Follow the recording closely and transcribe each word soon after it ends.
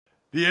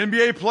The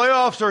NBA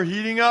playoffs are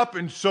heating up,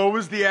 and so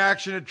is the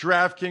action at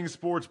DraftKings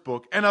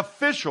Sportsbook, an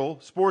official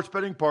sports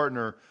betting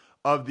partner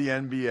of the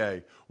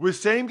NBA. With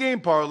same-game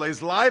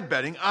parlays, live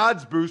betting,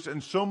 odds boosts,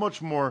 and so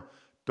much more,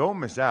 don't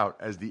miss out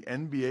as the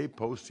NBA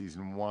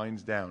postseason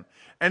winds down.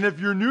 And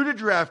if you're new to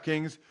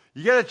DraftKings,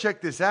 you got to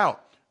check this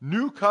out.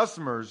 New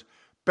customers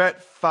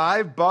bet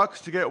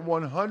 $5 to get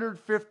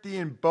 $150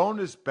 in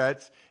bonus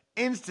bets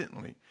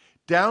instantly.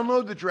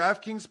 Download the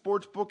DraftKings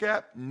Sportsbook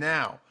app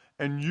now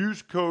and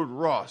use code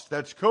ROSS.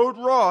 That's code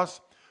ROSS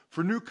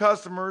for new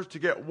customers to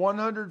get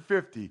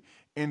 $150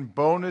 in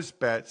bonus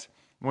bets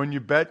when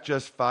you bet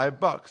just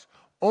 $5.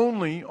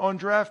 Only on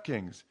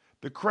DraftKings.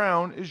 The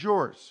crown is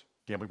yours.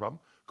 Gambling problem?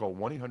 Call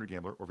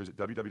 1-800-GAMBLER or visit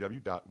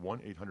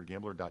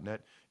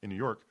www.1800gambler.net. In New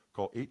York,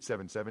 call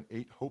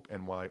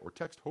 877-8-HOPE-NY or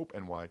text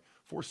HOPE-NY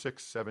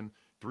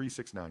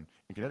 467-369.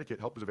 In Connecticut,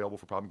 help is available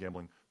for problem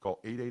gambling. Call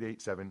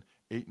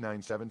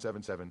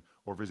 888-7-897-7777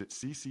 or visit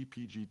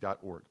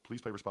ccpg.org.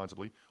 Please play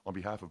responsibly on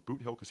behalf of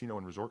Boot Hill Casino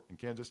and Resort in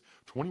Kansas.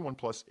 21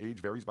 plus, age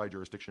varies by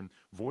jurisdiction.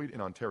 Void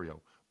in Ontario.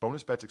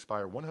 Bonus bets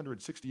expire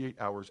 168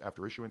 hours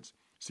after issuance.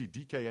 See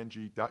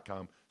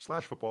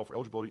dkng.com/football for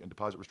eligibility and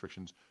deposit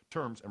restrictions,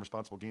 terms, and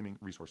responsible gaming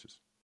resources.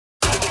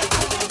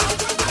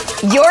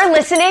 You're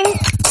listening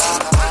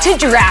to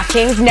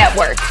DraftKings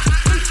Network.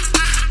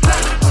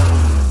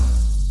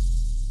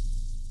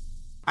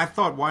 I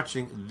thought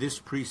watching this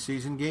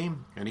preseason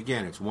game, and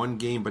again, it's one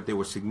game, but there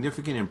was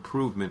significant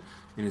improvement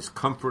in his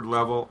comfort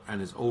level and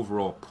his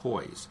overall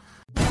poise.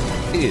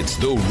 It's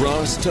the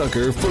Ross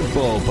Tucker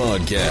Football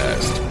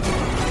Podcast.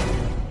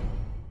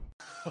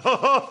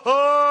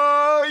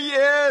 Oh,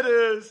 yeah, it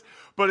is.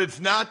 But it's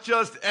not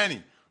just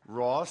any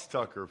Ross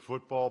Tucker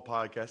Football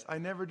Podcast. I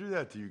never do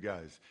that to you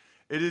guys.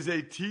 It is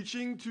a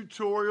teaching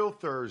tutorial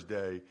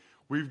Thursday.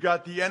 We've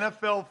got the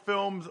NFL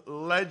Films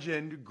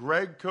legend,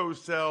 Greg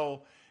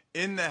Cosell,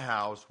 in the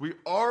house. We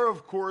are,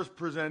 of course,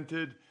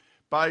 presented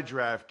by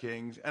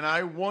DraftKings. And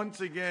I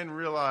once again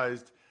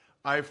realized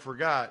I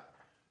forgot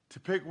to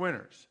pick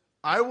winners.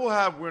 I will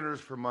have winners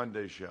for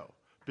Monday's show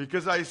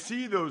because I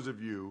see those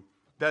of you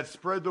that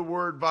spread the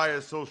word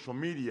via social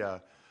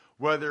media,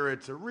 whether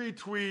it's a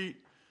retweet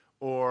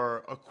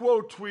or a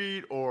quote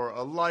tweet or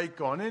a like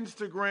on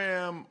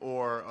Instagram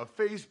or a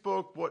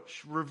Facebook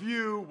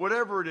review,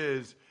 whatever it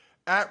is,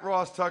 at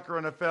Ross Tucker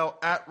NFL,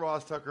 at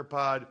Ross Tucker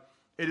Pod.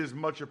 It is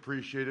much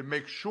appreciated.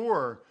 Make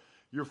sure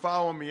you're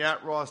following me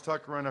at Ross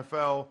Tucker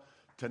NFL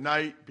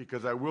tonight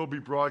because I will be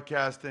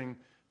broadcasting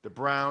the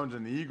Browns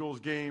and the Eagles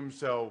game.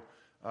 So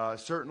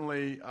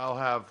certainly I'll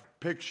have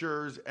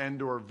pictures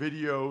and or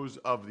videos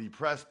of the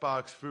press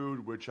box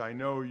food, which I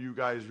know you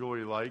guys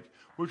really like.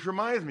 Which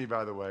reminds me,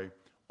 by the way,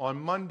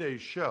 on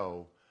Monday's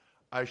show,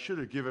 I should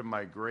have given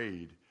my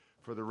grade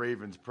for the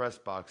Ravens press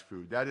box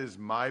food. That is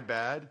my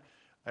bad.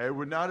 It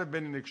would not have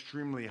been an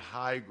extremely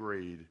high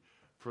grade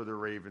for the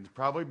Ravens,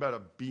 probably about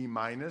a B-,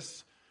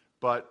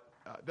 but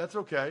that's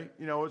okay.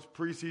 You know, it's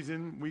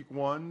preseason week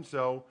 1,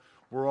 so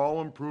we're all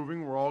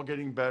improving. We're all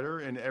getting better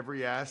in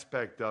every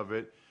aspect of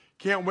it.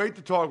 Can't wait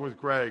to talk with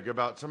Greg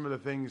about some of the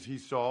things he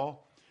saw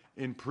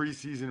in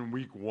preseason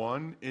week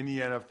 1 in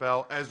the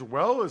NFL, as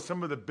well as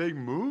some of the big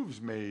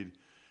moves made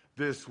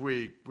this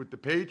week with the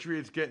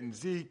Patriots getting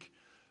Zeke,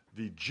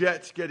 the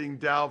Jets getting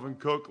Dalvin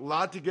Cook. A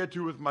lot to get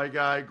to with my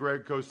guy,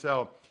 Greg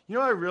Cosell. You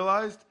know, I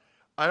realized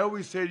I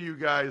always say to you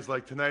guys,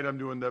 like tonight I'm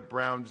doing the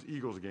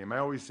Browns-Eagles game. I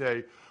always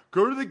say,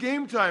 go to the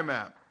Game Time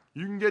app.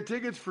 You can get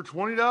tickets for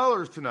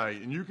 $20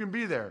 tonight, and you can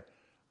be there.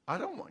 I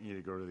don't want you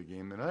to go to the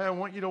game tonight. I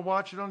want you to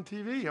watch it on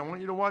TV. I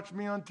want you to watch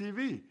me on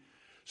TV.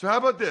 So how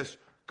about this?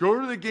 Go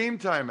to the Game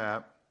Time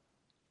app,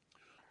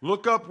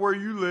 look up where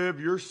you live,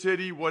 your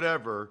city,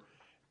 whatever,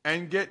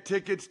 and get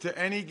tickets to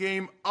any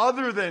game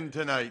other than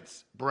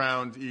tonight's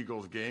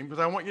Browns-Eagles game because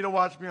I want you to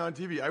watch me on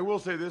TV. I will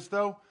say this,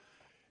 though.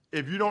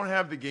 If you don't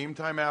have the Game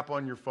Time app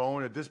on your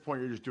phone, at this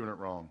point, you're just doing it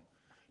wrong.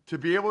 To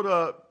be able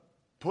to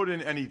put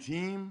in any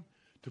team,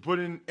 to put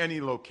in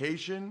any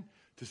location,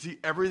 to see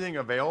everything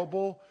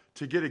available,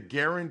 to get a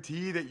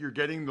guarantee that you're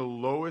getting the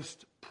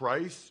lowest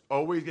price,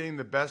 always getting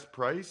the best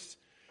price,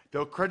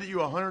 they'll credit you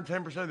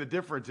 110% of the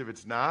difference if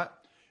it's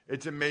not.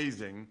 It's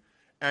amazing.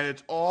 And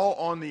it's all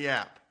on the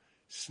app.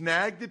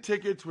 Snag the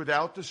tickets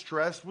without the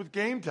stress with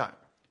Game Time.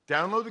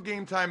 Download the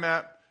Game Time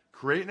app,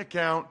 create an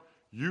account,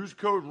 use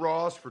code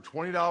ROSS for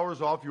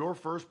 $20 off your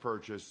first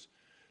purchase.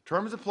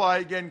 Terms apply.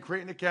 Again,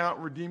 create an account,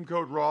 redeem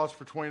code ROSS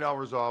for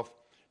 $20 off.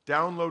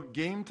 Download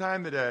Game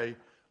Time today.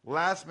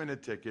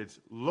 Last-minute tickets,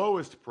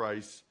 lowest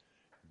price,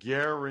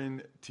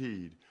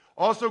 guaranteed.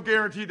 Also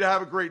guaranteed to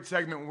have a great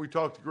segment when we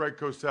talk to Greg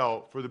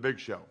Cosell for The Big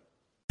Show.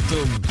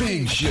 The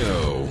Big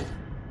Show.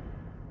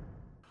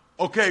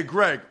 Okay,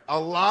 Greg, a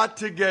lot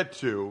to get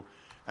to,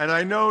 and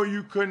I know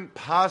you couldn't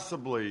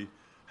possibly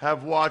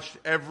have watched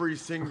every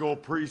single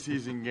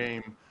preseason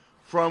game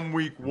from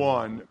week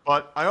 1,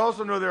 but I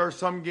also know there are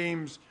some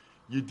games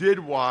you did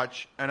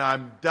watch, and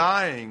I'm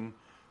dying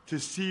to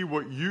see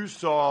what you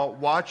saw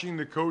watching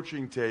the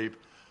coaching tape.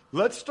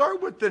 Let's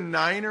start with the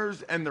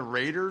Niners and the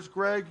Raiders,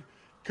 Greg.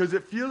 because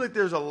it feels like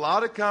there's a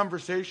lot of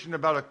conversation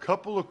about a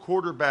couple of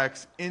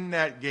quarterbacks in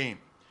that game.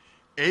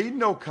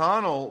 Aiden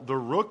O'Connell, the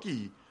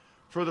rookie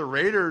for the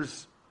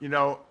Raiders,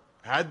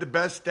 had the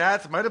best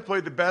stats, might have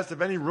played the best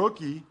of any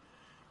rookie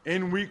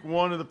in week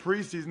 1 of the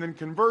preseason. And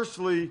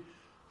conversely,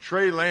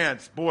 Trey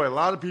Lance, boy, a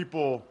lot of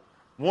people,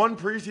 one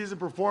preseason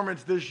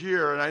performance this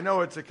year, and I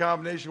know it's a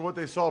combination of what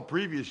they saw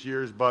previous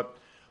years, but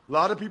a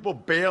lot of people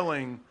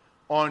bailing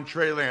on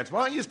Trey Lance.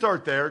 Why don't you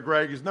start there,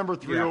 Greg? His number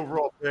 3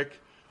 overall pick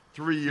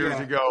 3 years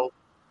ago.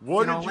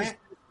 What did you see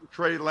from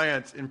Trey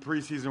Lance in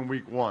preseason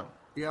week 1?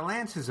 Yeah,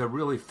 Lance is a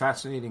really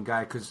fascinating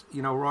guy because,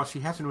 Ross, he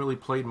hasn't really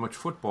played much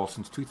football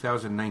since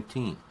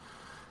 2019.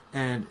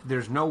 And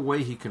there's no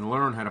way he can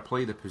learn how to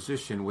play the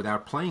position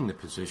without playing the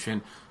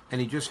position, and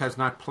he just has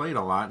not played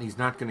a lot, and he's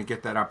not going to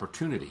get that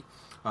opportunity.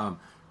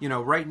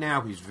 Right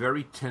now he's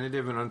very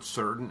tentative and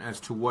uncertain as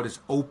to what is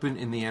open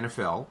in the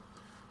NFL.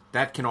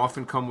 That can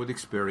often come with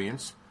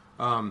experience.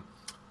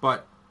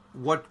 But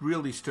what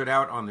really stood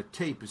out on the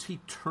tape is he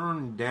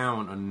turned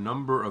down a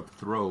number of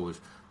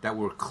throws that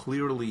were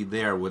clearly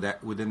there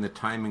within the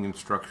timing and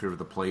structure of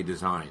the play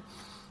design.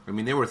 I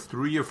mean, there were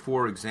 3 or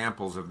 4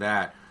 examples of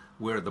that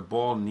where the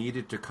ball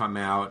needed to come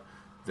out,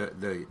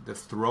 the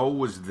throw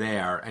was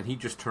there, and he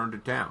just turned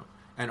it down.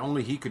 And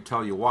only he could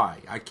tell you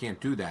why. I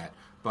can't do that.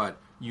 But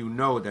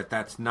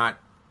that's not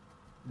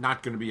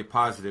going to be a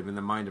positive in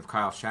the mind of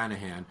Kyle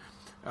Shanahan.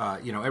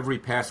 Every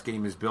pass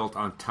game is built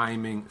on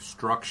timing,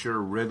 structure,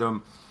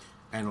 rhythm,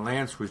 and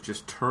Lance was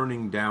just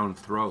turning down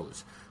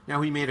throws.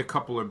 Now, he made a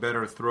couple of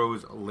better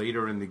throws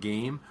later in the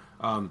game,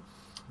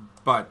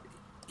 but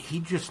he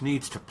just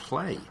needs to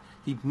play.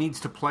 He needs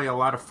to play a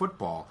lot of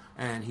football,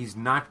 and he's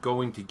not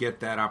going to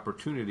get that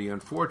opportunity,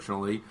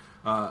 unfortunately.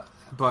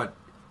 But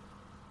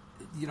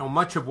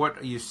much of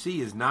what you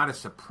see is not a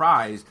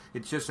surprise.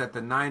 It's just that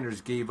the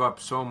Niners gave up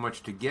so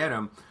much to get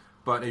him.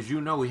 But as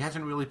you know, he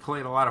hasn't really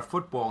played a lot of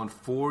football in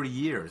 4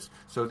 years,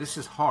 so this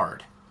is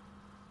hard.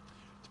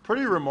 It's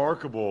pretty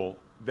remarkable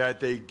that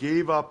they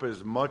gave up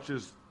as much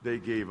as they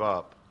gave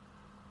up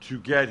to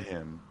get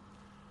him,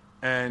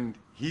 and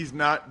he's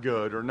not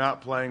good or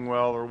not playing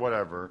well or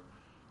whatever,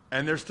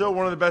 and they're still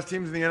one of the best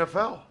teams in the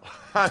NFL.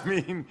 I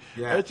mean,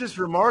 It's just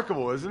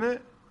remarkable, isn't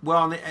it?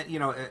 Well,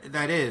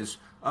 that is,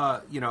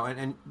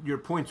 and your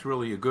point's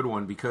really a good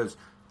one because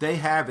they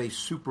have a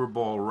Super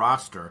Bowl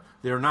roster.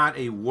 They're not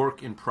a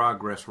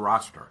work-in-progress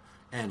roster,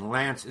 and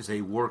Lance is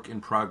a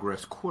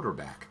work-in-progress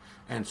quarterback,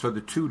 and so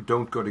the two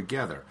don't go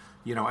together.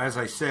 As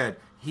I said,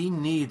 he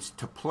needs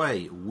to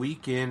play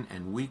week in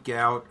and week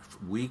out,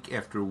 week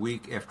after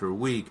week after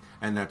week,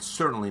 and that's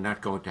certainly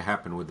not going to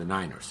happen with the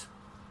Niners.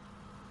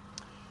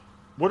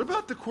 What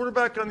about the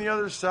quarterback on the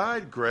other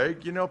side,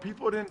 Greg?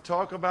 People didn't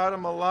talk about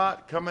him a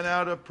lot coming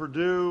out of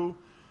Purdue.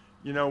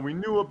 We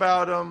knew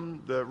about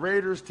him. The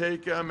Raiders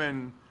take him,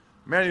 and,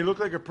 man, he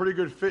looked like a pretty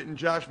good fit in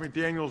Josh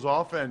McDaniels'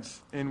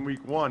 offense in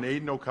week 1,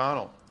 Aiden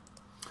O'Connell.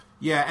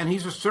 Yeah, and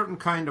he's a certain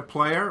kind of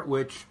player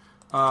which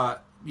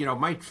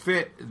might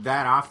fit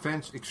that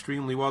offense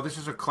extremely well. This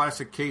is a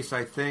classic case,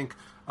 I think,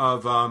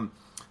 of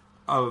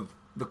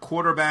the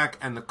quarterback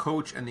and the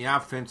coach and the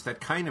offense that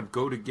kind of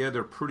go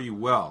together pretty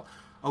well.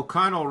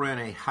 O'Connell ran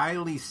a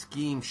highly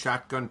schemed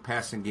shotgun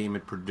passing game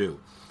at Purdue.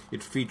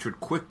 It featured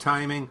quick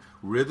timing,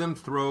 rhythm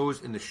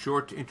throws in the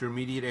short to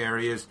intermediate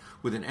areas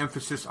with an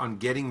emphasis on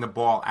getting the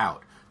ball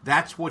out.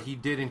 That's what he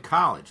did in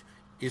college.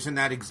 Isn't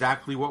that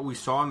exactly what we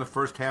saw in the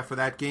first half of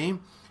that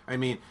game? I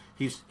mean,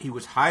 he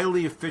was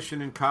highly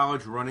efficient in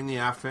college running the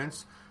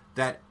offense.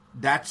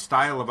 That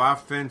style of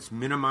offense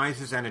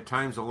minimizes and at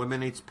times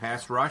eliminates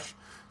pass rush,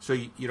 so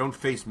you don't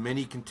face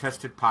many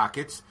contested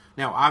pockets.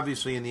 Now,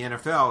 obviously, in the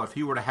NFL, if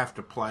he were to have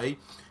to play,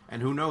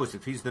 and who knows,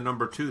 if he's the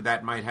number 2,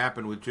 that might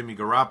happen with Jimmy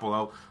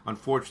Garoppolo,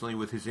 unfortunately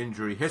with his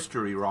injury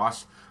history,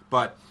 Ross.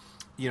 But,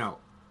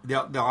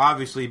 there'll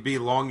obviously be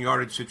long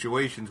yardage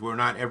situations where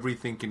not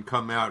everything can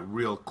come out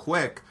real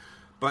quick.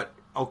 But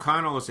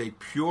O'Connell is a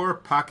pure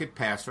pocket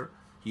passer.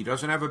 He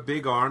doesn't have a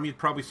big arm. You'd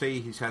probably say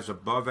he has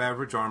above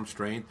average arm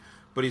strength,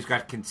 but he's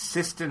got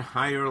consistent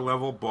higher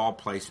level ball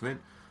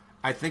placement.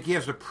 I think he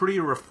has a pretty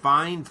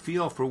refined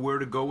feel for where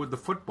to go with the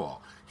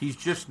football. He's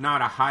just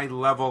not a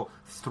high-level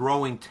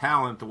throwing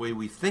talent the way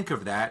we think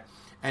of that,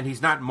 and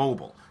he's not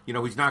mobile.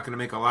 He's not going to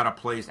make a lot of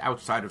plays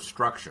outside of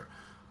structure.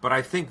 But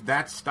I think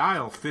that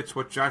style fits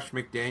what Josh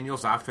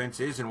McDaniels' offense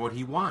is and what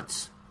he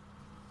wants.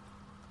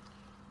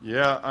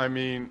 Yeah, I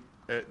mean,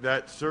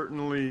 that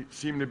certainly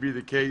seemed to be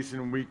the case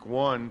in week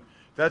 1.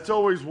 That's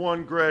always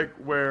one, Greg,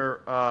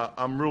 where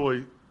I'm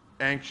really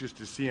anxious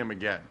to see him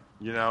again.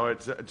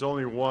 It's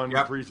only one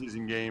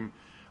preseason game.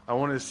 I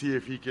want to see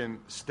if he can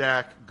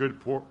stack good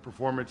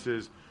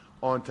performances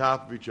on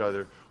top of each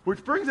other,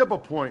 which brings up a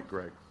point,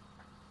 Greg.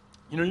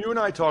 You and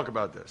I talk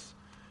about this.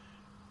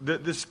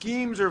 The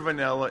schemes are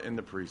vanilla in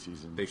the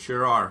preseason. They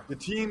sure are. The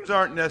teams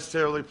aren't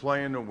necessarily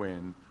playing to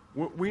win.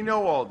 We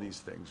know all these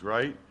things,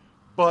 right?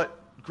 But,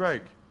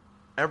 Greg,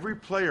 every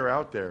player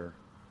out there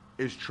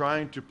is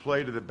trying to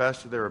play to the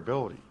best of their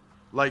ability.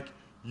 Like,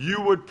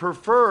 you would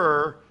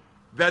prefer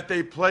that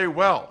they play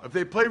well. If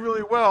they play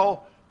really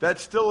well,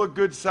 that's still a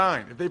good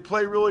sign. If they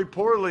play really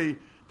poorly,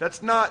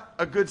 that's not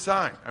a good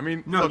sign. I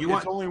mean, no, look,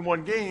 it's only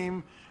one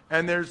game,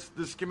 and there's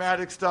the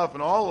schematic stuff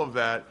and all of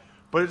that,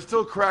 but it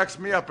still cracks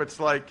me up. It's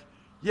like,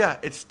 yeah,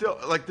 it's still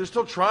like they're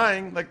still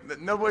trying. Like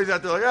nobody's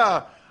out there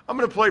like, I'm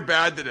going to play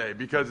bad today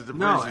because it's a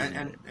preseason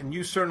game. And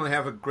you certainly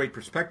have a great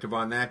perspective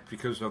on that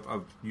because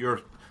of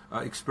your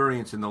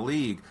experience in the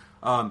league.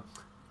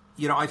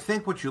 I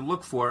think what you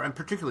look for, and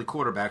particularly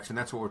quarterbacks, and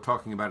that's what we're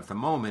talking about at the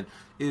moment,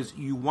 is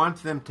you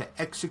want them to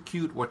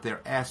execute what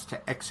they're asked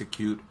to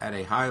execute at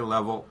a high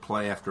level,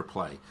 play after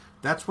play.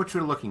 That's what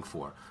you're looking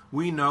for.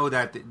 We know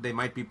that they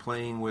might be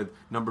playing with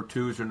number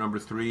 2s or number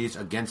 3s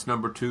against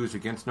number 2s,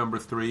 against number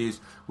 3s.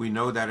 We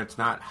know that it's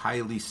not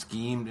highly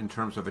schemed in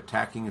terms of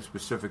attacking a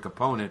specific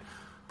opponent,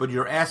 but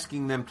you're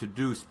asking them to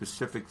do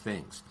specific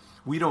things.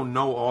 We don't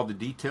know all the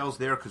details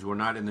there because we're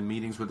not in the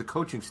meetings with the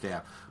coaching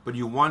staff, but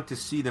you want to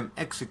see them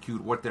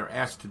execute what they're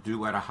asked to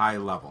do at a high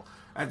level.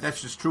 And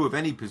that's just true of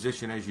any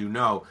position, as you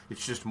know.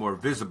 It's just more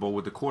visible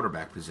with the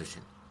quarterback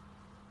position.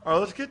 All right,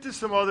 let's get to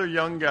some other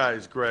young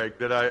guys, Greg,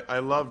 that I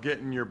love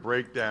getting your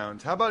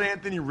breakdowns. How about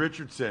Anthony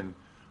Richardson,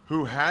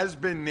 who has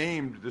been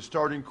named the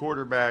starting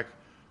quarterback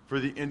for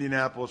the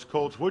Indianapolis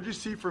Colts? What did you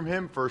see from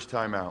him first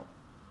time out?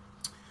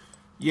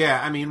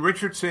 Yeah, I mean,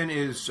 Richardson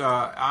is,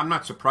 I'm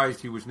not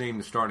surprised he was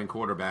named the starting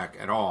quarterback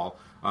at all.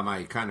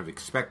 I kind of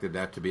expected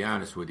that, to be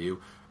honest with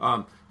you.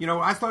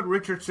 I thought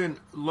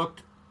Richardson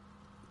looked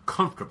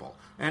comfortable.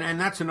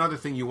 And that's another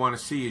thing you want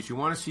to see is you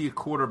want to see a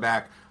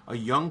quarterback, a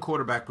young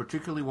quarterback,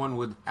 particularly one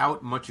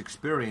without much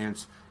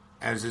experience,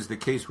 as is the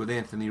case with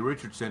Anthony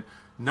Richardson,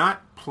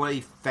 not play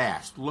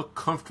fast, look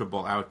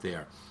comfortable out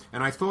there.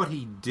 And I thought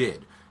he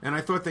did. And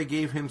I thought they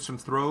gave him some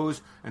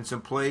throws and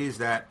some plays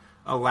that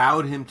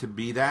allowed him to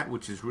be that,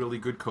 which is really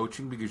good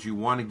coaching because you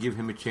want to give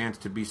him a chance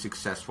to be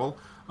successful.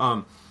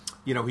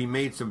 He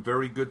made some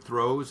very good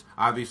throws.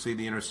 Obviously,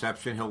 the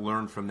interception, he'll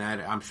learn from that.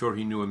 I'm sure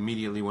he knew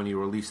immediately when he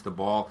released the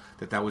ball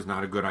that was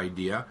not a good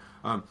idea.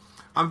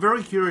 I'm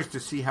very curious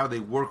to see how they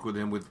work with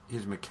him with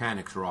his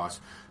mechanics,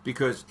 Ross,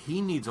 because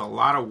he needs a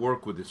lot of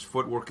work with his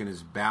footwork and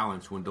his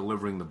balance when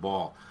delivering the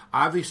ball.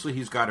 Obviously,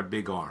 he's got a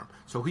big arm,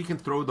 so he can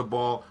throw the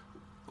ball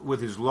with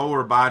his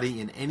lower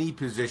body in any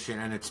position,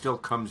 and it still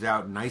comes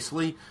out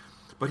nicely.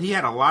 But he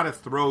had a lot of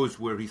throws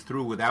where he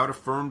threw without a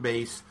firm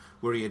base,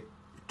 where he had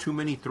too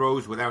many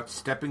throws without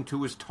stepping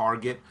to his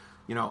target.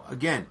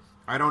 Again,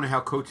 I don't know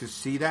how coaches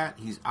see that.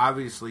 He's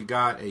obviously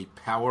got a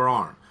power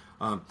arm.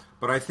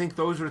 But I think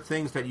those are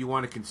things that you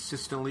want to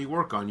consistently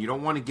work on. You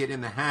don't want to get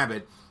in the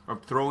habit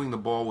of throwing the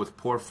ball with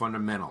poor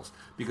fundamentals,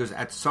 because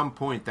at some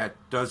point that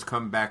does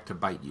come back to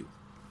bite you.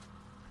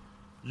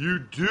 You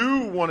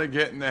do want to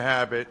get in the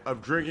habit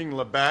of drinking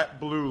Labatt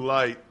Blue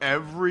Light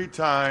every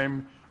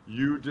time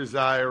you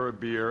desire a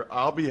beer.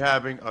 I'll be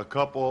having a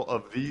couple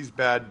of these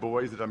bad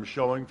boys that I'm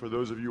showing for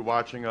those of you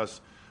watching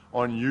us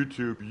on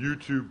YouTube,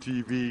 YouTube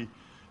TV,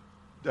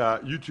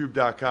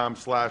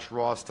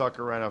 youtube.com/Ross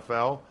Tucker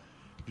NFL.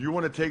 If you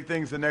want to take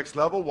things to the next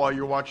level while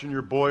you're watching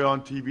your boy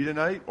on TV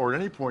tonight or at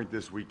any point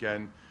this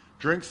weekend,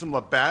 drink some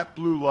Labatt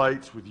Blue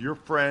Lights with your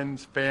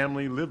friends,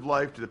 family, live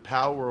life to the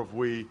power of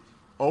we.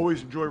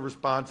 Always enjoy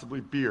responsibly.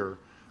 Beer,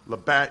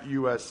 Labatt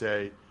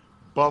USA,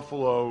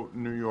 Buffalo,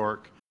 New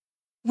York.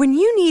 When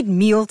you need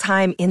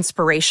mealtime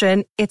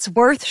inspiration, it's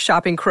worth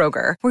shopping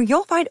Kroger, where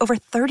you'll find over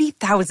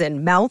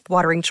 30,000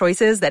 mouth-watering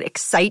choices that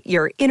excite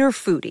your inner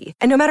foodie.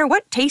 And no matter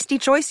what tasty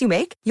choice you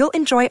make, you'll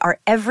enjoy our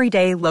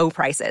everyday low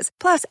prices,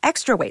 plus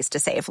extra ways to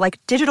save,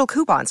 like digital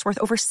coupons worth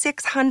over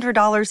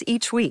 $600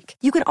 each week.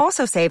 You can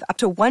also save up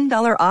to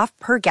 $1 off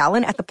per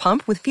gallon at the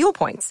pump with fuel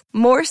points.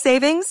 More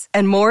savings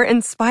and more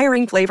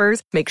inspiring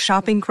flavors make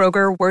shopping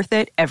Kroger worth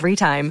it every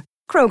time.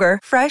 Kroger,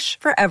 fresh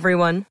for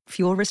everyone.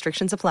 Fuel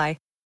restrictions apply.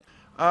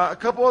 A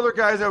couple other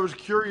guys I was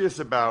curious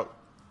about,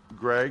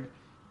 Greg.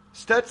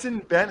 Stetson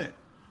Bennett.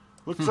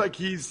 Looks like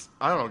he's,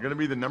 going to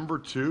be the number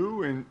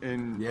 2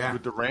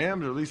 with the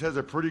Rams, or at least has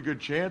a pretty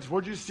good chance.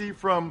 What did you see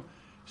from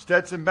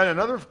Stetson Bennett,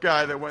 another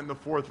guy that went in the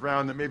 4th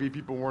round that maybe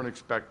people weren't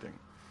expecting?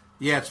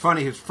 Yeah, it's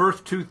funny. His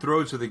first 2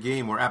 throws of the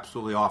game were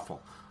absolutely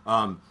awful.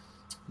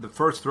 The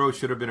first throw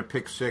should have been a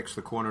pick 6.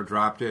 The corner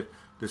dropped it.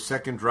 The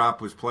second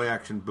drop was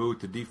play-action boot.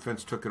 The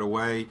defense took it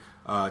away,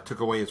 took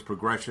away his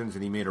progressions,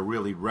 and he made a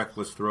really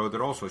reckless throw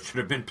that also should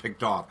have been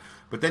picked off.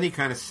 But then he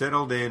kind of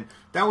settled in.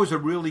 That was a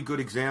really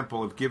good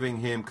example of giving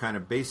him kind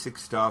of basic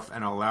stuff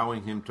and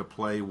allowing him to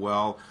play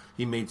well.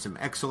 He made some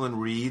excellent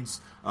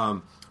reads.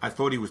 I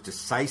thought he was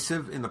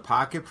decisive in the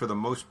pocket for the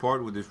most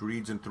part with his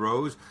reads and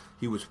throws.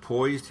 He was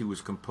poised. He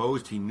was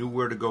composed. He knew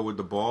where to go with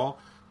the ball.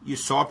 You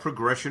saw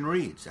progression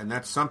reads, and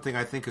that's something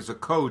I think as a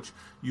coach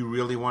you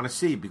really want to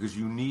see, because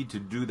you need to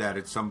do that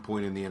at some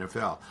point in the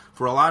NFL.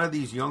 For a lot of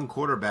these young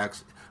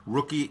quarterbacks,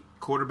 rookie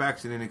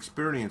quarterbacks and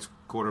inexperienced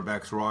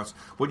quarterbacks, Ross,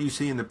 what you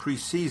see in the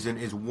preseason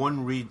is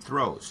one-read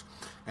throws.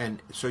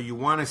 And so you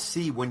want to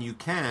see when you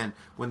can,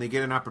 when they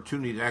get an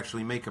opportunity to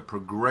actually make a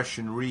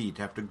progression read,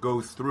 to have to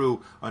go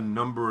through a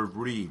number of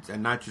reads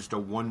and not just a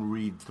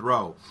one-read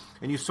throw.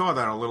 And you saw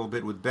that a little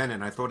bit with Bennett,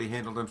 and I thought he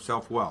handled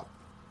himself well.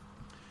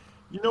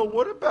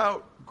 What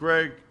about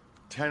Greg,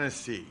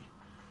 Tennessee,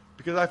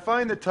 because I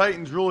find the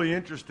Titans really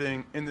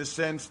interesting in the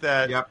sense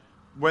that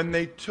when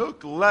they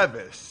took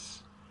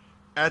Levis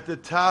at the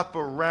top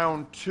of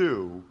round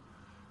 2,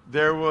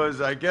 there was,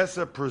 I guess,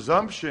 a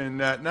presumption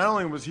that not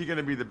only was he going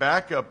to be the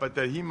backup, but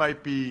that he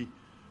might be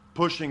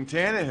pushing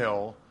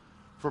Tannehill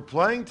for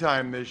playing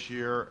time this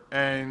year.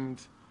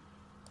 And,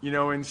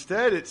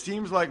 instead it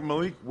seems like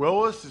Malik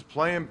Willis is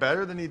playing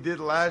better than he did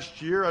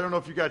last year. I don't know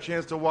if you got a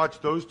chance to watch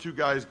those two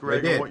guys,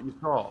 Greg, and what you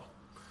saw.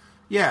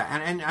 Yeah,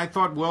 and I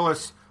thought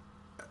Willis,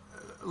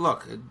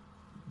 look,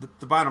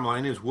 the bottom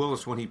line is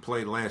Willis, when he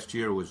played last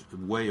year, was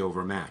way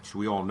overmatched.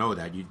 We all know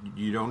that.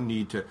 You don't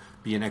need to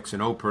be an X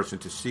and O person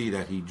to see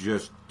that he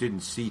just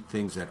didn't see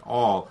things at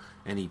all,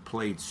 and he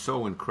played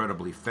so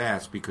incredibly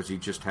fast because he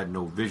just had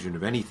no vision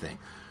of anything.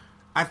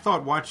 I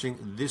thought watching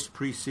this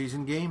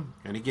preseason game,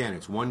 and again,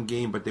 it's one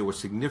game, but there was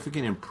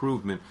significant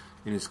improvement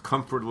in his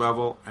comfort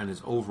level and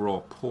his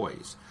overall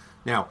poise.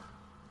 Now,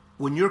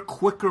 when you're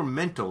quicker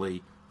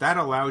mentally, that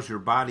allows your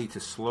body to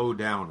slow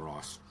down,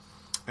 Ross,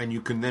 and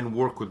you can then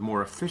work with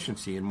more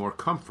efficiency and more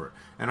comfort.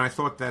 And I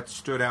thought that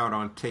stood out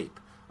on tape.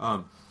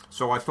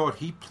 So I thought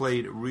he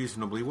played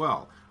reasonably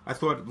well. I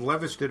thought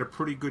Levis did a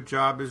pretty good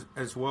job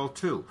as well,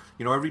 too.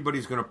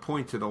 Everybody's going to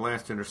point to the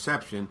last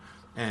interception,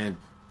 and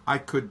I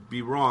could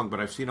be wrong,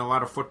 but I've seen a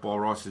lot of football,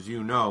 Ross, as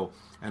you know,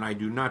 and I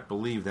do not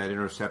believe that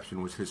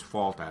interception was his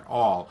fault at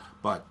all.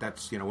 But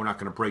that's, we're not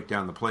going to break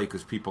down the play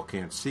because people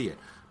can't see it.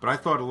 But I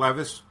thought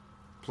Levis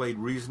played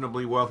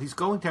reasonably well. He's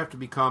going to have to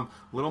become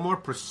a little more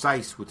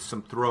precise with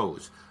some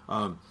throws,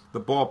 the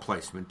ball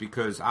placement,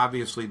 because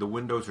obviously the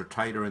windows are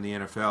tighter in the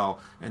NFL,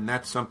 and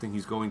that's something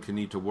he's going to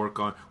need to work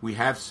on. We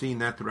have seen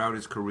that throughout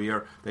his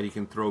career, that he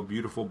can throw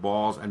beautiful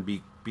balls and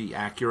be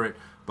accurate,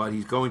 but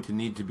he's going to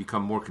need to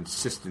become more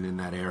consistent in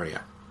that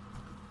area.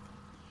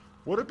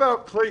 What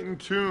about Clayton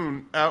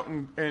Tune out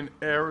in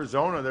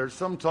Arizona? There's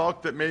some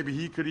talk that maybe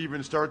he could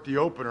even start the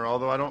opener,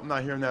 although I'm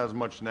not hearing that as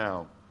much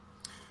now.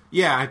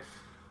 Yeah,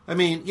 I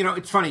mean,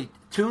 it's funny.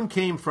 Tune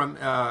came from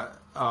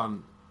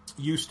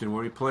Houston,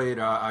 where he played,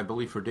 I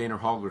believe, for Dana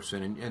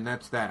Holgerson, and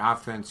that's that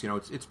offense.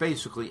 It's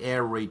basically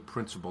air raid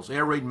principles,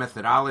 air raid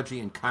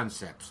methodology and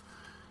concepts.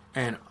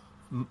 And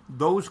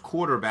those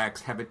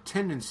quarterbacks have a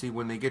tendency,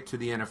 when they get to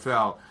the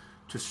NFL,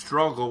 to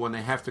struggle when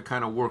they have to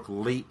kind of work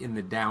late in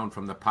the down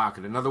from the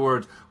pocket. In other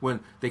words, when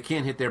they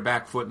can't hit their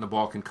back foot and the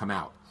ball can come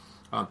out.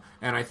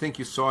 And I think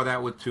you saw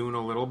that with Tune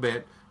a little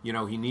bit.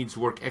 He needs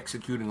work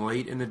executing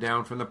late in the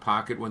down from the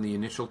pocket when the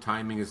initial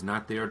timing is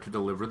not there to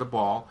deliver the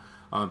ball.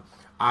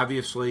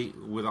 Obviously,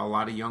 with a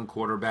lot of young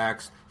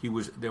quarterbacks,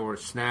 there were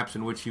snaps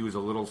in which he was a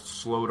little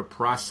slow to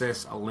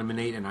process,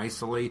 eliminate, and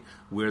isolate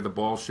where the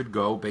ball should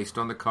go based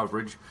on the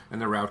coverage and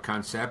the route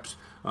concepts.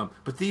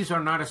 But these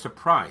are not a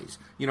surprise.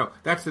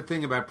 That's the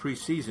thing about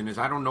preseason is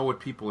I don't know what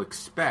people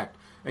expect.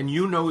 And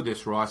you know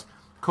this, Ross.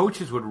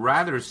 Coaches would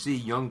rather see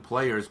young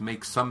players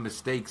make some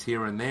mistakes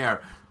here and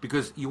there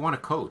because you want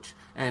to coach.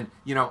 And,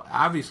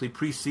 obviously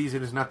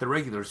preseason is not the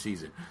regular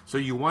season. So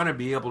you want to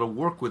be able to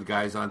work with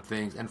guys on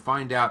things and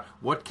find out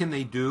what can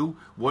they do,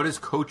 what is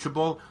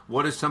coachable,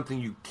 what is something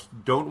you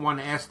don't want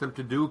to ask them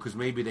to do because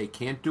maybe they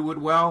can't do it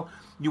well.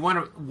 You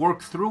want to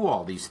work through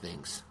all these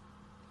things.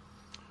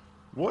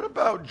 What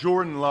about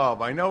Jordan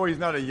Love? I know he's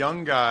not a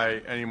young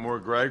guy anymore,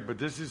 Greg, but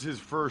this is his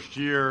first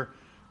year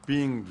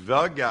being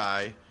the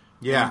guy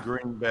in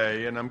Green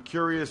Bay, and I'm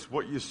curious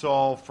what you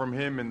saw from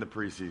him in the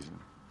preseason.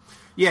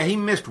 Yeah, he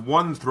missed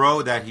one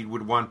throw that he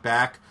would want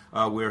back,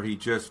 where he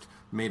just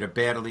made a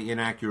badly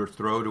inaccurate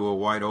throw to a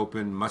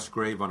wide-open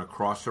Musgrave on a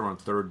crosser on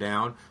third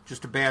down.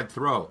 Just a bad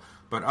throw.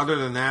 But other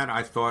than that,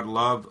 I thought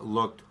Love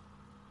looked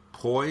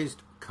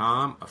poised,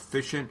 calm,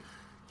 efficient.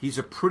 He's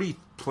a pretty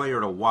player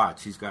to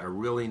watch. He's got a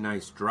really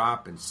nice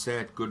drop and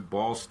set, good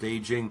ball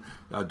staging,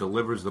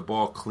 delivers the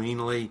ball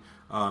cleanly.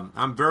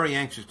 I'm very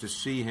anxious to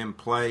see him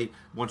play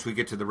once we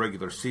get to the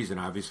regular season,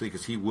 obviously,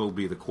 because he will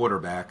be the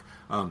quarterback.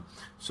 And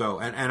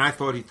I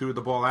thought he threw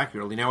the ball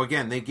accurately. Now,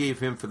 again, they gave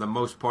him, for the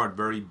most part,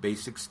 very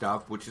basic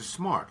stuff, which is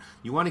smart.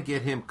 You want to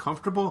get him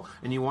comfortable,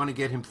 and you want to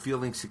get him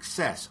feeling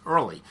success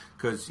early,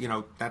 because,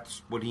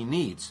 that's what he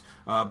needs.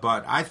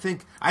 But I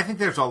think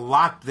there's a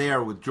lot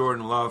there with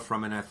Jordan Love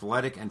from an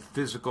athletic and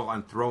physical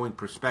and throwing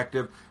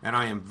perspective, and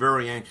I am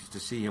very anxious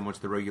to see him once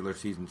the regular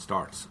season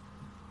starts.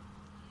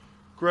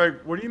 Greg,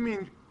 what do you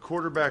mean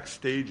quarterback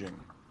staging,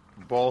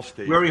 ball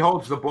staging? Where he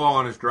holds the ball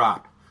on his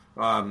drop.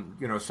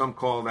 Some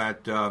call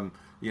that,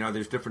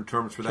 there's different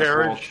terms for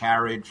that. Ball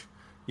carriage.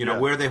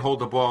 Where they hold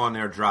the ball on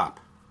their drop.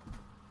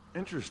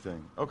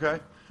 Interesting. Okay.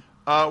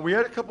 We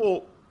had a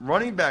couple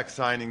running back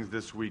signings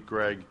this week,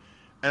 Greg,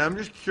 and I'm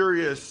just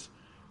curious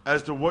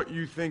as to what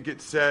you think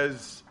it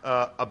says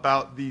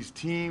about these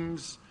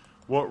teams,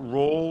 what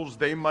roles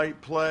they might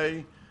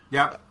play.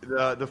 Yeah.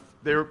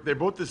 They're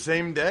both the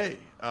same day.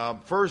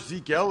 First,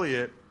 Zeke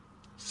Elliott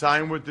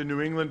signed with the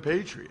New England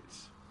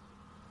Patriots.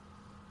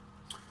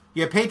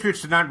 Yeah,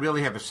 Patriots did not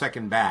really have a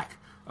second back.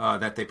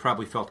 that they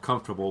probably felt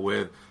comfortable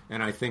with,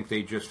 and I think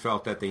they just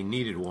felt that they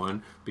needed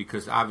one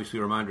because obviously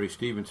Ramondre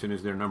Stevenson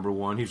is their number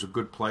one. He's a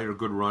good player,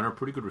 good runner,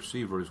 pretty good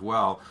receiver as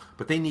well,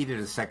 but they needed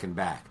a second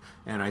back.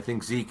 And I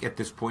think Zeke, at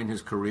this point in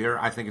his career,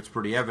 I think it's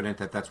pretty evident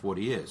that that's what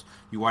he is.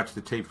 You watch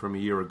the tape from a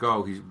year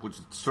ago, he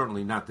was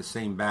certainly not the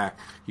same back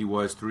he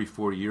was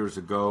 3-4 years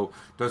ago.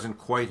 Doesn't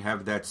quite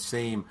have that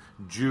same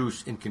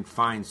juice in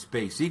confined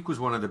space. Zeke was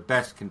one of the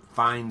best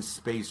confined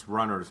space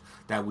runners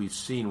that we've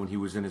seen when he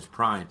was in his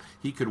prime.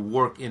 He could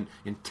work in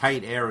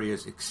tight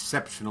areas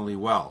exceptionally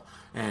well.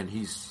 And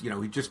he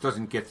just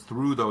doesn't get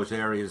through those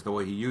areas the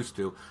way he used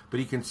to,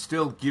 but he can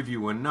still give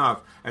you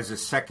enough as a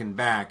second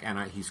back, and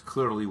he's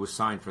clearly was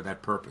signed for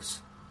that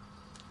purpose.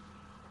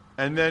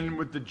 And then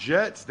with the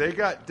Jets, they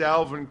got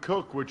Dalvin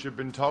Cook, which had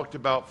been talked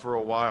about for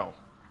a while.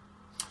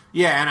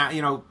 Yeah,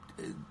 and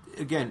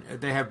again,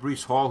 they have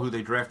Breece Hall, who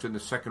they drafted in the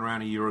second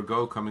round a year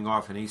ago, coming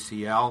off an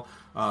ACL.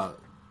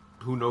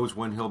 Who knows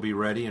when he'll be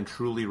ready and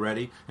truly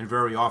ready. And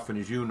very often,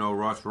 as you know,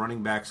 Ross,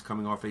 running backs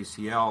coming off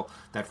ACL,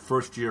 that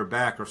first year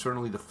back, or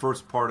certainly the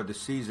first part of the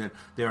season,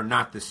 they're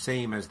not the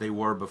same as they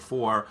were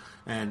before.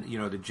 And,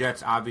 the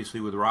Jets, obviously,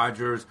 with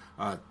Rodgers,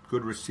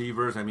 good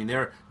receivers. I mean,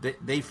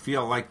 they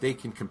feel like they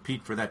can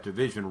compete for that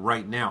division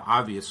right now,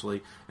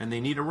 obviously, and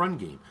they need a run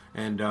game.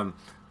 And,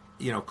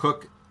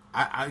 Cook,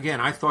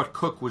 I thought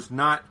Cook was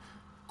not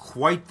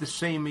quite the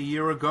same a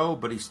year ago,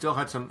 but he still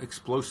had some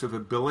explosive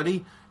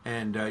ability.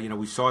 And,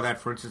 we saw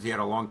that, for instance, he had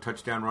a long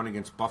touchdown run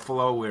against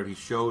Buffalo where he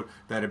showed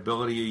that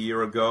ability a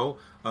year ago.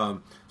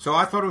 So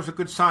I thought it was a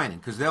good signing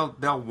because they'll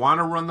want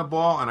to run the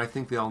ball, and I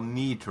think they'll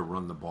need to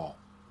run the ball.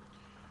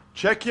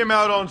 Check him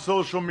out on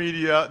social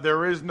media.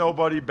 There is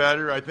nobody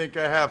better. I think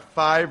I have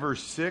 5 or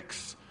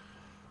 6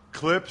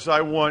 clips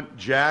I want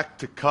Jack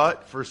to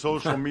cut for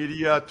social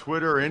media,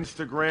 Twitter,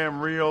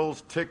 Instagram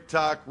Reels,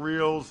 TikTok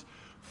Reels,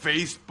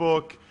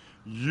 Facebook,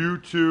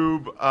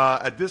 YouTube.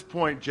 At this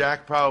point,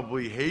 Jack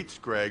probably hates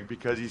Greg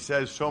because he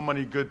says so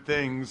many good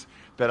things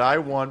that I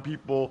want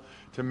people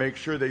to make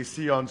sure they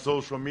see on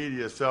social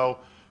media. So,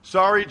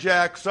 sorry,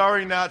 Jack.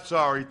 Sorry, not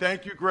sorry.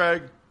 Thank you,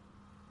 Greg.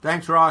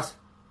 Thanks, Ross.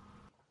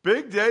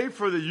 Big day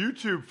for the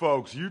YouTube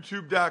folks.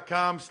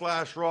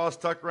 YouTube.com/Ross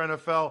Tucker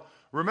NFL.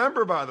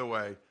 Remember, by the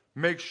way,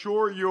 make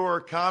sure you're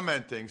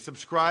commenting.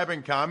 Subscribe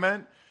and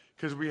comment.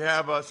 Because we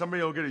have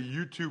somebody will get a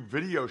YouTube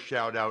video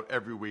shout out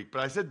every week.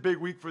 But I said big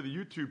week for the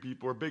YouTube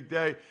people, or big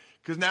day,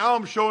 because now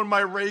I'm showing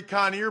my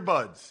Raycon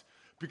earbuds.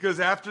 Because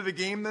after the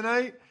game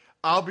tonight,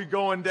 I'll be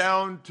going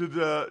down to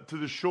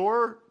the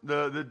shore,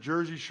 the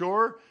Jersey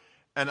Shore,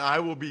 and I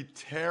will be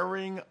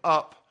tearing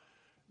up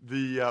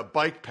the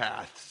bike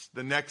paths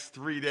the next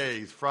 3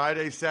 days,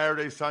 Friday,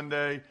 Saturday,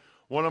 Sunday.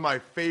 One of my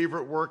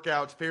favorite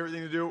workouts, favorite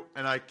thing to do,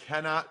 and I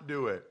cannot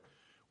do it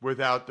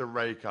without the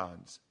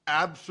Raycons.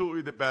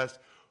 Absolutely the best.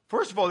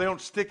 First of all, they don't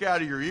stick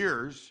out of your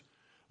ears.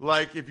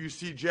 Like if you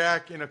see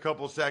Jack in a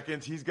couple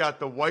seconds, he's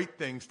got the white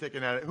thing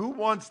sticking out of it. Who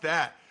wants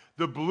that?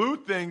 The blue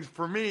things,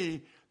 for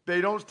me,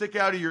 they don't stick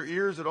out of your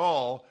ears at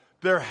all.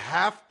 They're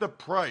half the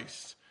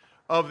price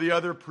of the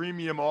other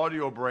premium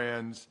audio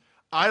brands.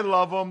 I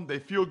love them. They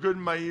feel good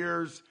in my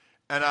ears,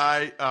 and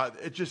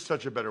it's just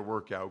such a better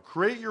workout.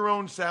 Create your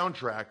own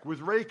soundtrack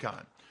with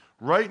Raycon.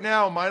 Right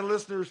now, my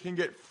listeners can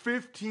get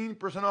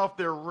 15% off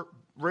their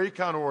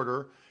Raycon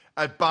order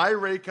at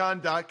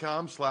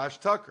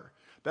buyraycon.com/Tucker.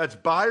 That's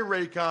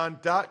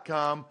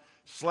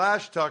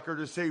buyraycon.com/Tucker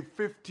to save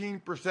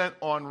 15%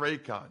 on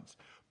Raycons.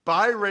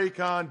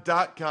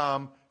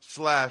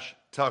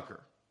 buyraycon.com/Tucker.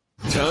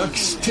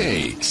 Tuck's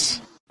Takes.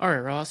 All right,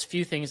 Ross, a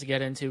few things to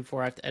get into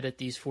before I have to edit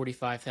these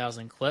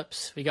 45,000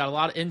 clips. We got a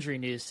lot of injury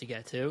news to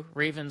get to.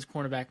 Ravens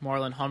cornerback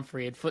Marlon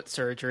Humphrey had foot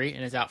surgery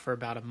and is out for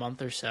about a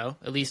month or so,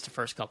 at least the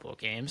first couple of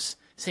games.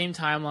 Same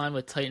timeline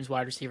with Titans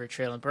wide receiver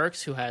Treylon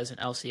Burks, who has an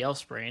LCL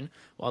sprain,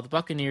 while the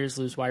Buccaneers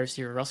lose wide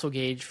receiver Russell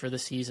Gage for the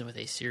season with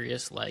a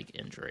serious leg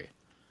injury.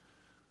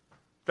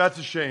 That's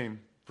a shame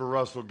for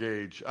Russell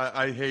Gage.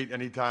 I hate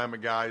any time a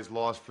guy's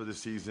lost for the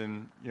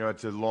season.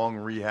 It's a long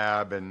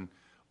rehab and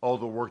all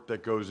the work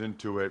that goes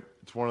into it.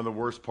 It's one of the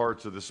worst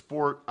parts of the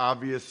sport,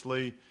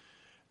 obviously.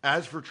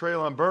 As for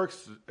Treylon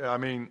Burks, I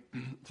mean,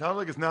 it sounds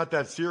like it's not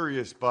that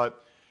serious,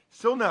 but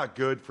still not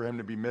good for him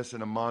to be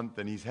missing a month,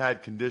 and he's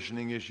had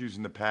conditioning issues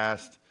in the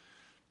past.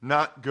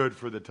 Not good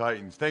for the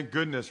Titans. Thank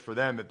goodness for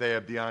them that they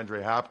have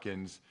DeAndre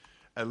Hopkins,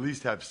 at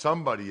least have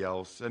somebody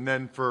else. And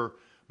then for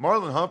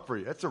Marlon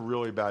Humphrey, that's a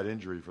really bad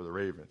injury for the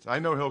Ravens. I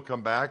know he'll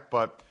come back,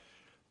 but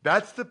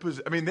that's the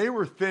position. I mean, they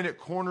were thin at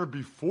corner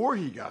before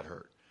he got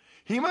hurt.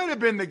 He might have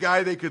been the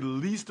guy they could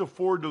least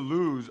afford to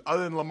lose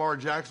other than Lamar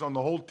Jackson on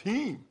the whole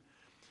team.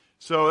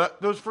 So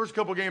those first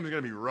couple games are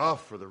going to be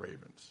rough for the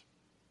Ravens.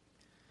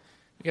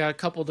 We got a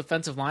couple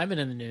defensive linemen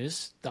in the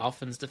news.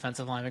 Dolphins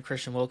defensive lineman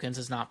Christian Wilkins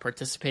is not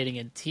participating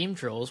in team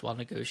drills while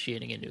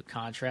negotiating a new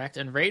contract.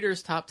 And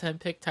Raiders top 10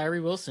 pick Tyree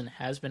Wilson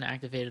has been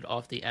activated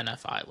off the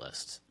NFI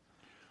list.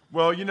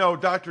 Well,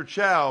 Dr.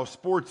 Chow,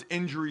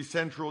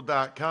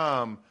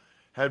 SportsInjuryCentral.com,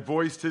 had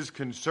voiced his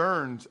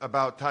concerns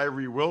about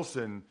Tyree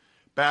Wilson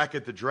back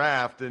at the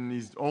draft, and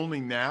he's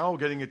only now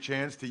getting a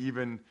chance to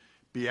even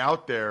be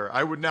out there.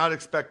 I would not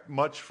expect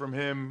much from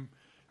him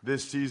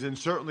this season,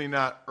 certainly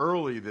not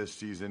early this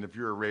season if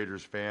you're a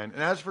Raiders fan.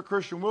 And as for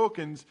Christian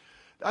Wilkins,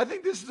 I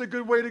think this is a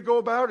good way to go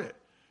about it.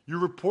 You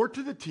report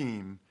to the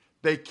team.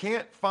 They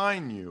can't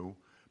fine you,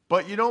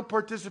 but you don't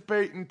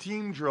participate in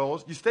team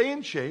drills. You stay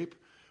in shape,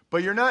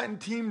 but you're not in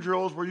team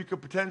drills where you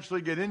could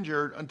potentially get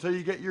injured until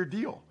you get your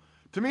deal.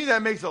 To me,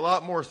 that makes a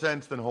lot more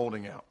sense than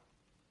holding out.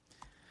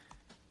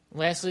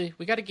 Lastly,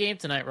 we got a game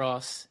tonight,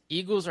 Ross.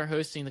 Eagles are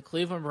hosting the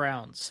Cleveland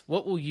Browns.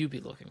 What will you be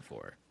looking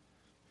for?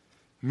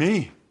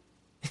 Me.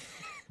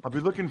 I'll be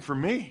looking for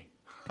me.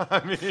 I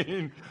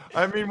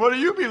mean, what do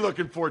you be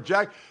looking for,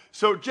 Jack?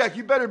 So, Jack,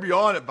 you better be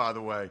on it, by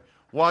the way,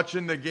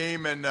 watching the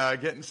game and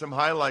getting some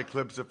highlight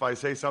clips if I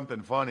say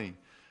something funny.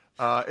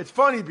 It's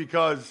funny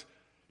because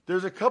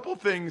there's a couple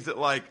things that,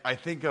 I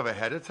think of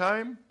ahead of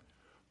time,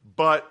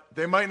 but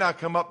they might not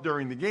come up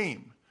during the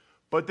game.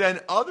 But then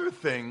other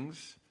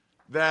things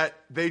that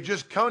they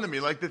just come to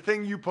me, like the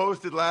thing you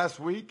posted last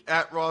week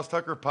at Ross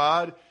Tucker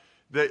Pod,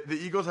 the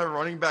Eagles have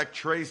running back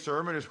Trey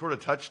Sermon who scored a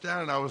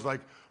touchdown, and I was like,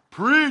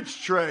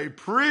 preach, Trey,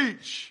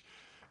 preach.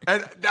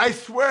 And I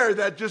swear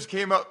that just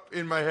came up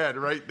in my head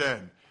right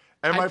then.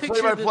 And my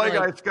play-by-play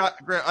guy,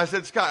 Scott Grant, I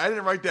said, Scott, I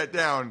didn't write that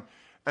down.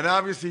 And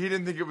obviously he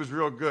didn't think it was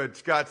real good.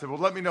 Scott said, well,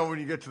 let me know when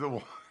you get to the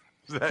ones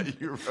that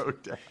you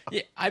wrote down.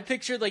 Yeah, I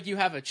pictured you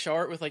have a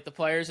chart with the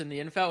players and the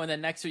info, and then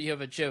next to it you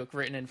have a joke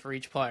written in for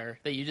each player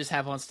that you just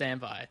have on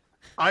standby.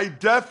 I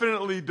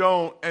definitely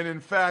don't. And in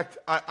fact,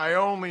 I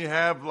only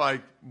have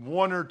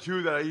one or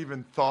two that I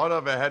even thought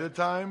of ahead of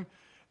time.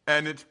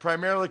 And it's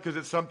primarily because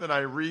it's something I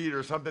read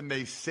or something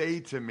they say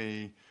to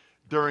me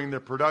during the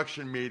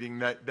production meeting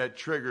that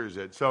triggers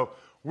it. So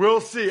we'll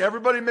see.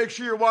 Everybody make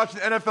sure you're watching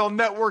NFL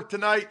Network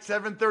tonight,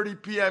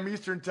 7:30 p.m.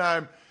 Eastern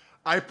Time.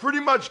 I pretty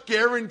much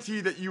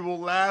guarantee that you will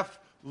laugh,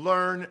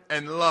 learn,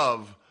 and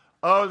love.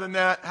 Other than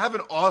that, have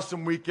an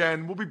awesome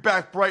weekend. We'll be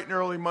back bright and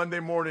early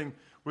Monday morning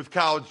with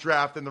College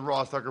Draft and the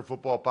Ross Tucker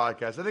Football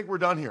Podcast. I think we're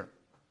done here.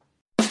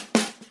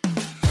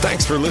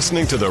 Thanks for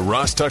listening to the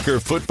Ross Tucker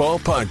Football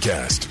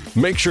Podcast.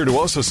 Make sure to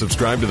also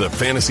subscribe to the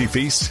Fantasy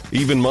Feast,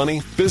 Even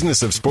Money,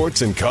 Business of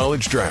Sports, and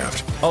College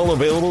Draft. All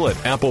available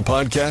at Apple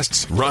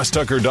Podcasts,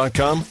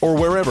 rosstucker.com, or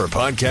wherever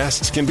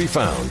podcasts can be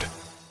found.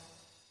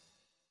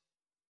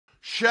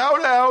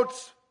 Shout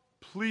outs.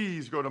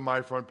 Please go to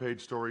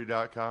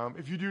myfrontpagestory.com.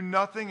 If you do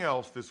nothing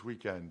else this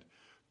weekend,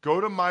 go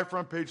to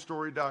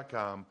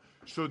myfrontpagestory.com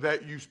so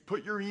that you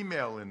put your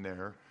email in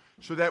there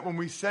so that when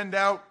we send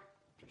out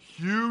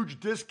huge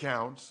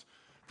discounts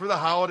for the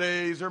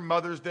holidays or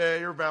Mother's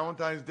Day or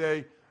Valentine's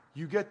Day,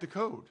 you get the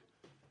code.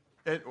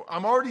 And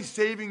I'm already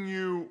saving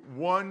you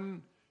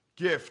one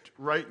gift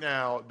right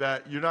now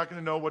that you're not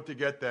going to know what to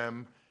get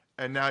them,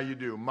 and now you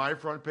do.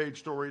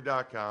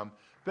 myfrontpagestory.com.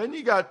 Then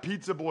you got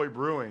Pizza Boy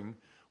Brewing,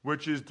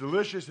 which is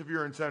delicious if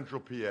you're in Central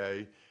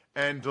PA,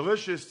 and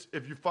delicious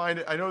if you find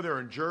it. I know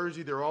they're in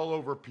Jersey. They're all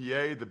over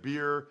PA, the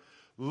beer.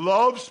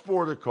 Love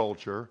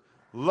Sporticulture.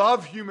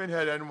 Love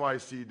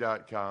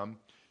HumanHeadNYC.com.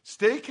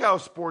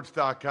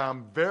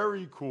 SteakhouseSports.com,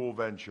 very cool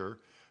venture.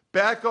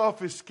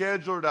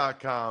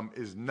 BackOfficeScheduler.com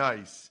is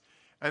nice.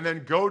 And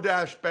then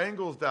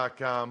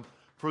Go-Bengals.com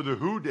for the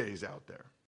Who Days out there.